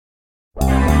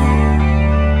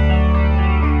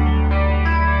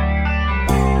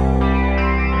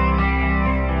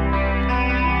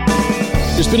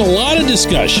a lot of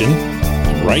discussion,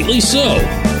 and rightly so,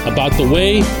 about the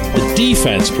way the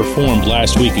defense performed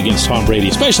last week against Tom Brady,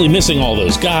 especially missing all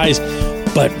those guys,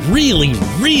 but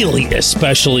really,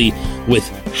 especially with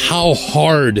how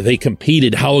hard they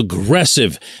competed, how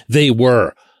aggressive they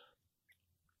were.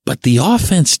 But the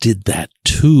offense did that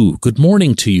too. Good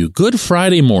morning to you. Good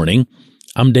Friday morning.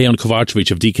 I'm Dejan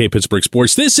Kovacevic of DK Pittsburgh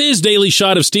Sports. This is Daily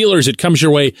Shot of Steelers. It comes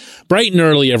your way bright and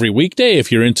early every weekday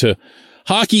if you're into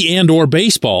hockey and or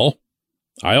baseball.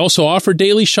 I also offer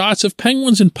daily shots of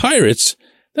Penguins and Pirates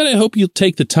that I hope you'll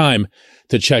take the time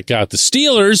to check out. The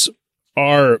Steelers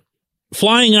are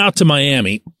flying out to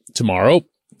Miami tomorrow.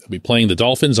 They'll be playing the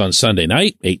Dolphins on Sunday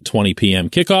night, 8:20 p.m.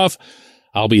 kickoff.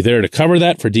 I'll be there to cover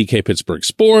that for DK Pittsburgh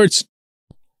Sports.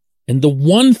 And the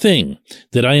one thing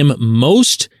that I am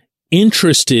most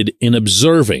interested in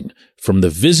observing from the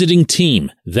visiting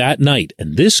team that night,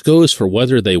 and this goes for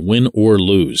whether they win or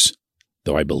lose,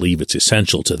 though I believe it's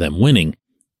essential to them winning,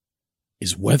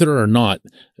 is whether or not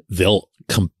they'll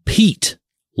compete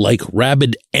like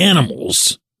rabid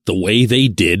animals the way they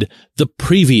did the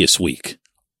previous week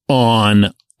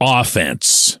on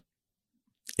offense.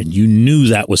 And you knew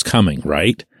that was coming,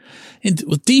 right? And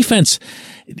with defense,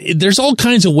 there's all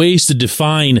kinds of ways to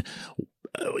define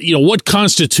what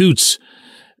constitutes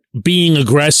being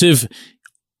aggressive.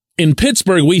 In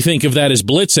Pittsburgh, we think of that as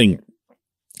blitzing.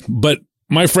 But,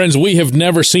 my friends, we have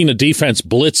never seen a defense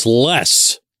blitz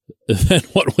less than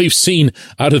what we've seen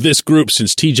out of this group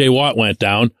since T.J. Watt went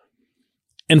down.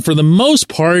 And for the most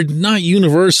part, not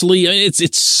universally,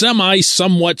 it's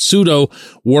somewhat pseudo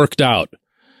worked out.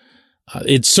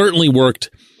 It certainly worked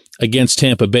against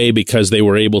Tampa Bay because they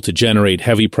were able to generate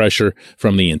heavy pressure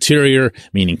from the interior,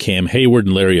 meaning Cam Hayward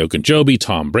and Larry Ogunjobi.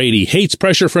 Tom Brady hates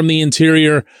pressure from the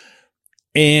interior,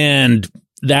 and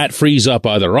that frees up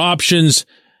other options.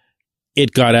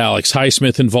 It got Alex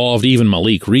Highsmith involved. Even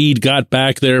Malik Reed got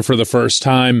back there for the first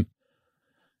time.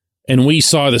 And we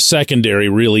saw the secondary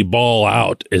really ball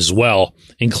out as well,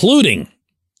 including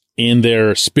in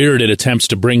their spirited attempts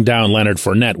to bring down Leonard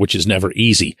Fournette, which is never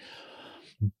easy.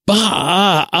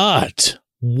 But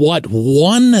what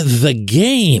won the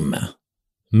game,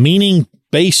 meaning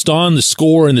based on the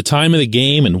score and the time of the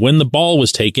game and when the ball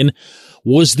was taken,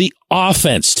 was the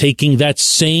offense taking that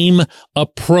same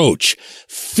approach,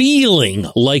 feeling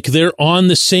like they're on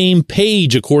the same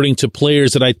page, according to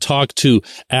players that I talked to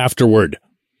afterward.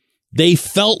 They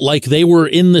felt like they were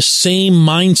in the same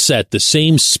mindset, the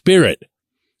same spirit.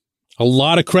 A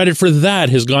lot of credit for that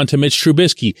has gone to Mitch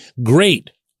Trubisky. Great.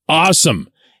 Awesome.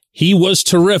 He was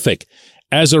terrific.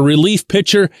 As a relief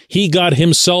pitcher, he got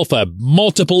himself a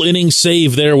multiple inning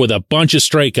save there with a bunch of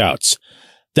strikeouts.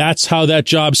 That's how that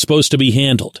job's supposed to be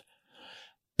handled.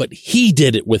 But he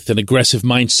did it with an aggressive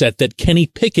mindset that Kenny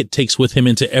Pickett takes with him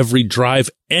into every drive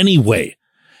anyway.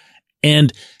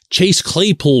 And Chase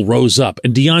Claypool rose up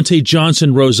and Deontay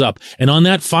Johnson rose up. And on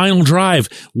that final drive,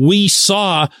 we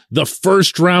saw the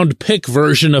first round pick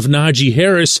version of Najee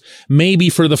Harris, maybe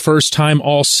for the first time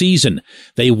all season.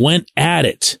 They went at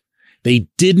it. They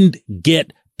didn't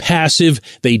get passive.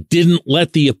 They didn't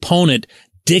let the opponent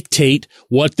dictate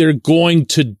what they're going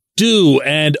to do.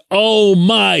 And oh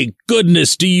my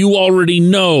goodness, do you already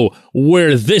know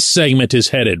where this segment is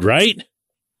headed, right?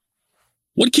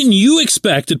 What can you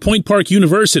expect at Point Park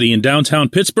University in downtown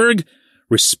Pittsburgh?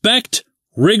 Respect,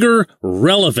 rigor,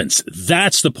 relevance.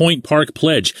 That's the Point Park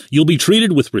Pledge. You'll be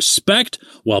treated with respect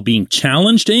while being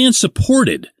challenged and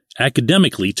supported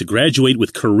academically to graduate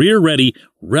with career-ready,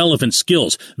 relevant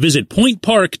skills. Visit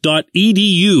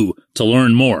pointpark.edu to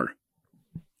learn more.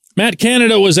 Matt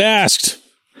Canada was asked.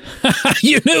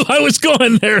 You knew I was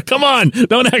going there. Come on.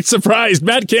 Don't act surprised.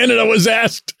 Matt Canada was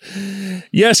asked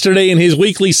yesterday in his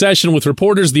weekly session with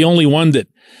reporters, the only one that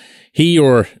he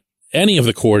or any of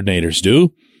the coordinators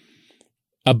do,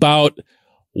 about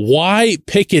why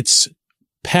Pickett's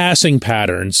passing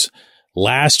patterns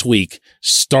last week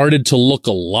started to look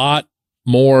a lot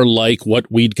more like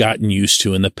what we'd gotten used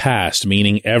to in the past,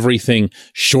 meaning everything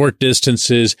short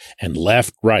distances and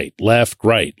left, right, left,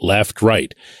 right, left,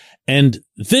 right. And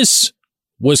this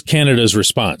was Canada's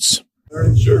response.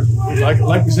 Sure.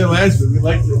 Like we said last week, we'd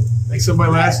like to make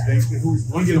somebody last thing. We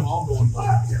want to get them all going.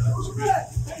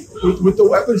 With the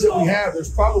weapons that we have,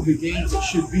 there's probably games that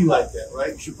should be like that,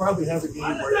 right? You should probably have a game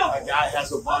where a guy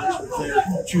has a bunch, if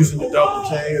they're choosing to double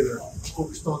Tay, or they're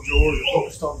focused on George, or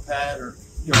focused on Pat, or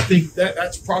I think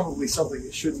that's probably something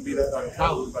that shouldn't be that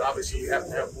uncommon, but obviously we have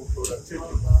to have more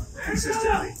productivity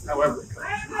consistently, however it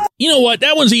comes. You know what?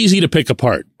 That one's easy to pick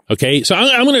apart. Okay, so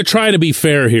I'm going to try to be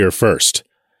fair here first.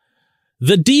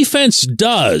 The defense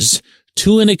does,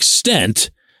 to an extent,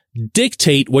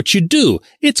 dictate what you do.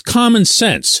 It's common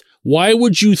sense. Why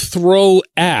would you throw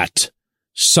at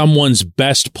someone's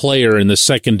best player in the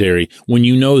secondary when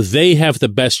you know they have the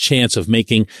best chance of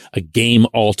making a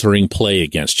game-altering play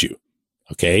against you?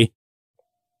 Okay?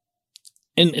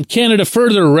 And Canada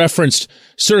further referenced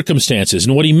circumstances,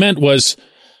 and what he meant was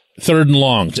third and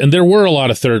longs. And there were a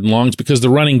lot of third and longs because the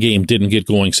running game didn't get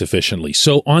going sufficiently.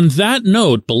 So on that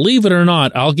note, believe it or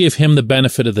not, I'll give him the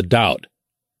benefit of the doubt.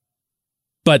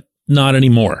 But not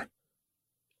anymore.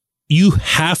 You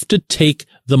have to take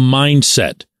the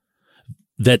mindset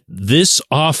that this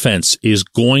offense is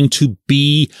going to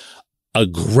be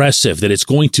aggressive, that it's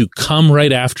going to come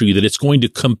right after you, that it's going to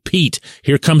compete.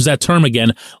 Here comes that term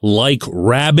again, like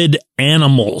rabid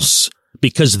animals,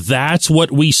 because that's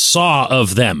what we saw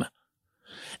of them.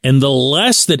 And the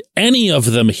less that any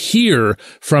of them hear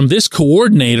from this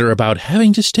coordinator about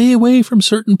having to stay away from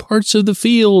certain parts of the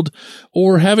field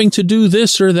or having to do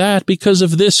this or that because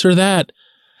of this or that,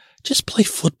 just play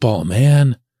football,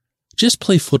 man. Just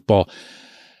play football.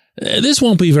 This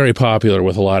won't be very popular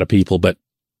with a lot of people, but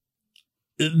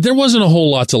there wasn't a whole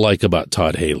lot to like about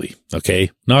Todd Haley, okay?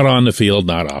 Not on the field,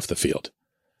 not off the field.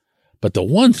 But the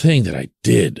one thing that I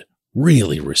did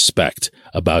really respect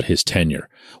about his tenure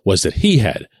was that he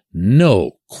had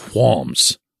no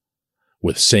qualms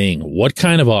with saying what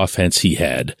kind of offense he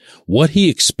had, what he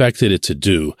expected it to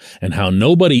do, and how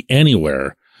nobody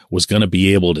anywhere was going to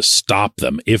be able to stop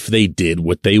them if they did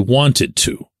what they wanted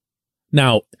to.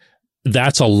 Now,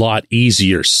 that's a lot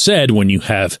easier said when you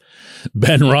have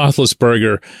Ben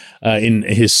Roethlisberger in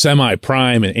his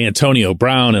semi-prime and Antonio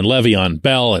Brown and Le'Veon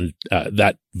Bell and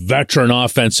that veteran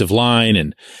offensive line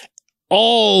and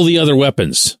all the other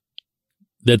weapons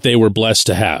that they were blessed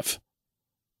to have.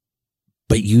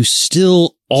 But you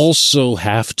still also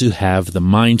have to have the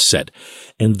mindset.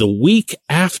 And the week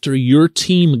after your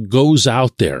team goes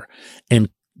out there and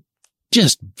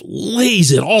just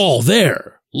lays it all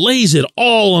there, lays it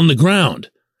all on the ground,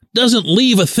 doesn't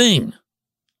leave a thing,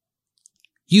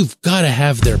 you've got to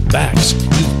have their backs.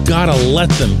 You've got to let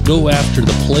them go after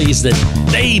the plays that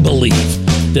they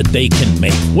believe that they can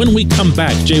make. When we come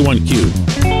back,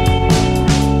 J1Q.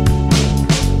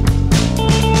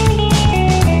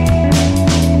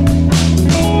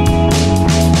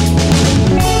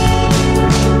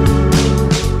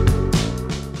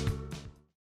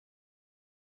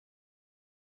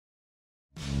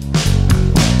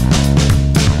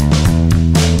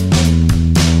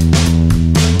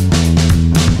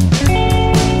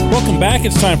 Back.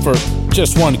 It's time for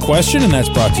Just One Question, and that's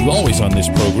brought to you always on this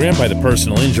program by the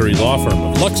personal injury law firm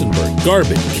of Luxembourg,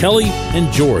 Garvin, Kelly,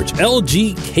 and George,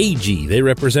 LGKG. They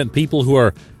represent people who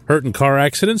are hurt in car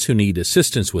accidents, who need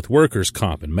assistance with workers'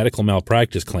 comp and medical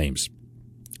malpractice claims.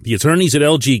 The attorneys at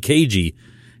LGKG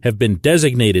have been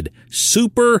designated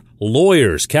super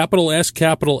lawyers, capital S,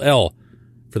 capital L,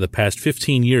 for the past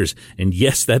 15 years. And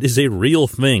yes, that is a real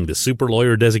thing. The super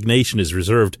lawyer designation is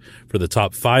reserved for the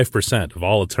top 5% of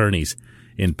all attorneys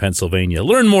in Pennsylvania.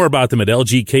 Learn more about them at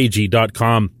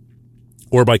lgkg.com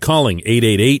or by calling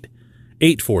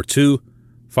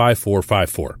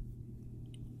 888-842-5454.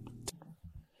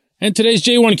 And today's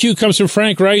J1Q comes from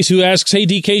Frank Rice, who asks, hey,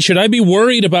 DK, should I be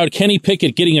worried about Kenny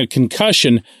Pickett getting a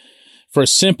concussion for a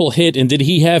simple hit? And did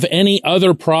he have any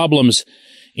other problems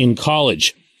in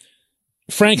college?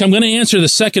 Frank, I'm going to answer the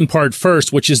second part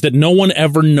first, which is that no one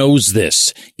ever knows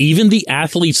this. Even the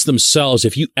athletes themselves,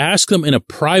 if you ask them in a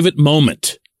private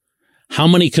moment, how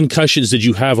many concussions did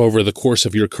you have over the course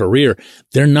of your career,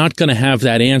 they're not going to have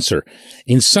that answer.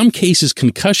 In some cases,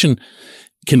 concussion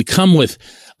can come with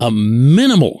a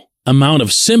minimal amount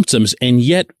of symptoms, and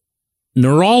yet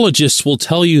neurologists will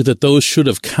tell you that those should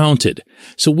have counted.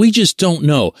 So we just don't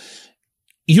know.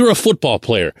 You're a football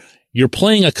player. You're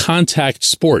playing a contact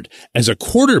sport. As a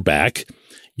quarterback,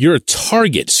 you're a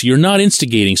target, so you're not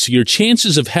instigating. So your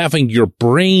chances of having your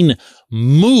brain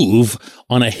move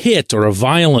on a hit or a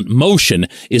violent motion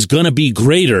is going to be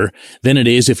greater than it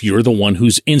is if you're the one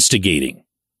who's instigating.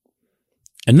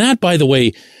 And that, by the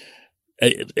way,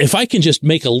 if I can just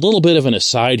make a little bit of an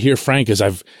aside here, Frank, as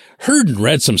I've heard and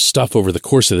read some stuff over the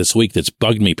course of this week that's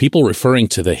bugged me, people referring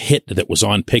to the hit that was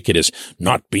on Pickett as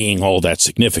not being all that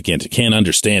significant. I can't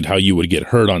understand how you would get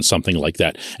hurt on something like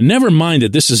that. And never mind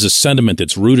that this is a sentiment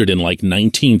that's rooted in like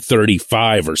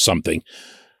 1935 or something.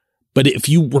 But if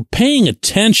you were paying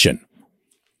attention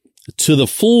to the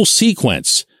full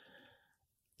sequence,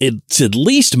 it's at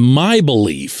least my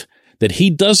belief that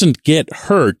he doesn't get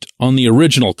hurt on the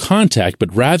original contact,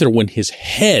 but rather when his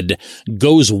head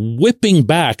goes whipping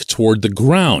back toward the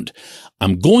ground.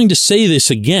 I'm going to say this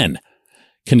again.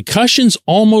 Concussions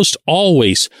almost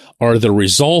always are the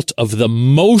result of the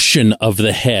motion of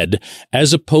the head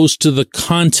as opposed to the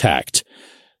contact.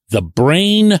 The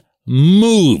brain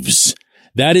moves.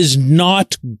 That is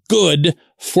not good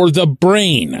for the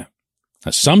brain.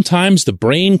 Now, sometimes the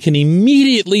brain can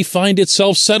immediately find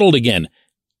itself settled again.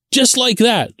 Just like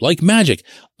that, like magic.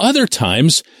 Other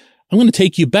times, I'm going to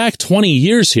take you back 20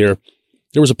 years here.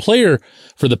 There was a player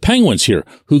for the Penguins here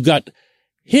who got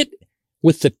hit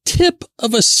with the tip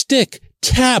of a stick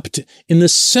tapped in the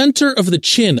center of the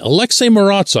chin. Alexei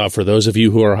Morozov, for those of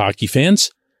you who are hockey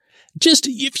fans. Just,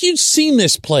 if you'd seen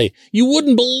this play, you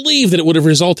wouldn't believe that it would have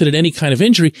resulted in any kind of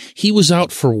injury. He was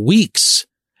out for weeks,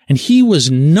 and he was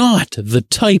not the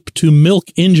type to milk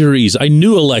injuries. I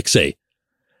knew Alexei.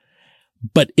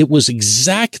 But it was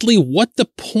exactly what the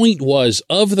point was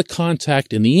of the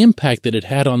contact and the impact that it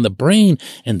had on the brain.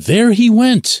 And there he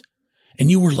went. And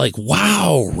you were like,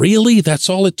 wow, really? That's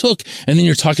all it took. And then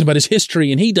you're talking about his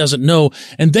history and he doesn't know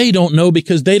and they don't know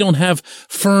because they don't have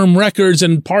firm records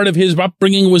and part of his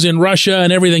upbringing was in Russia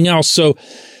and everything else. So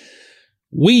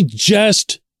we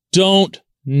just don't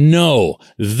know.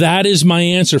 That is my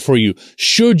answer for you.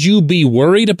 Should you be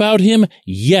worried about him?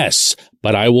 Yes.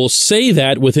 But I will say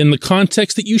that within the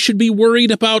context that you should be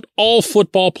worried about all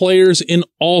football players in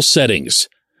all settings,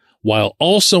 while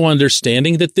also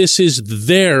understanding that this is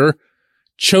their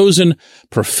chosen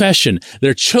profession,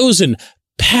 their chosen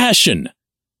passion.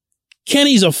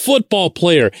 Kenny's a football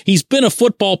player. He's been a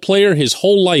football player his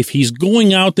whole life. He's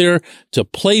going out there to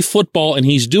play football, and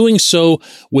he's doing so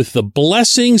with the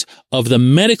blessings of the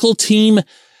medical team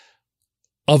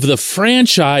of the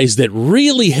franchise that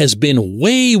really has been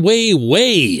way, way,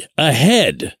 way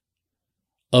ahead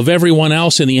of everyone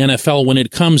else in the NFL when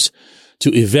it comes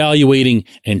to evaluating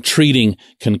and treating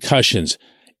concussions.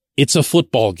 It's a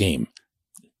football game.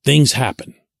 Things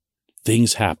happen.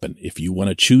 Things happen. If you want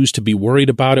to choose to be worried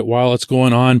about it while it's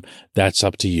going on, that's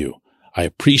up to you. I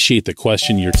appreciate the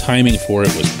question. Your timing for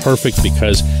it was perfect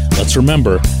because let's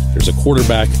remember there's a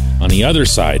quarterback on the other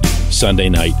side Sunday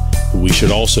night who we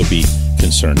should also be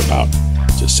concerned about,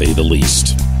 to say the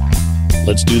least.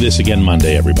 Let's do this again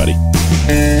Monday, everybody.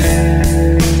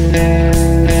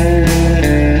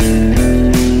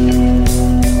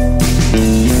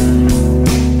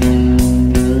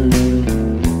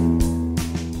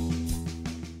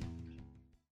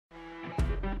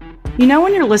 You know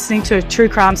when you're listening to a true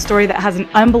crime story that has an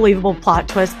unbelievable plot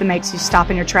twist that makes you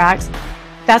stop in your tracks?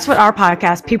 That's what our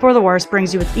podcast, People Are the Worst,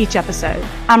 brings you with each episode.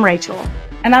 I'm Rachel.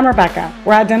 And I'm Rebecca.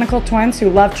 We're identical twins who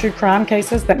love true crime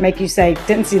cases that make you say,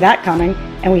 didn't see that coming,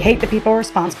 and we hate the people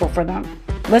responsible for them.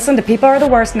 Listen to People Are the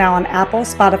Worst now on Apple,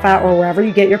 Spotify, or wherever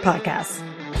you get your podcasts.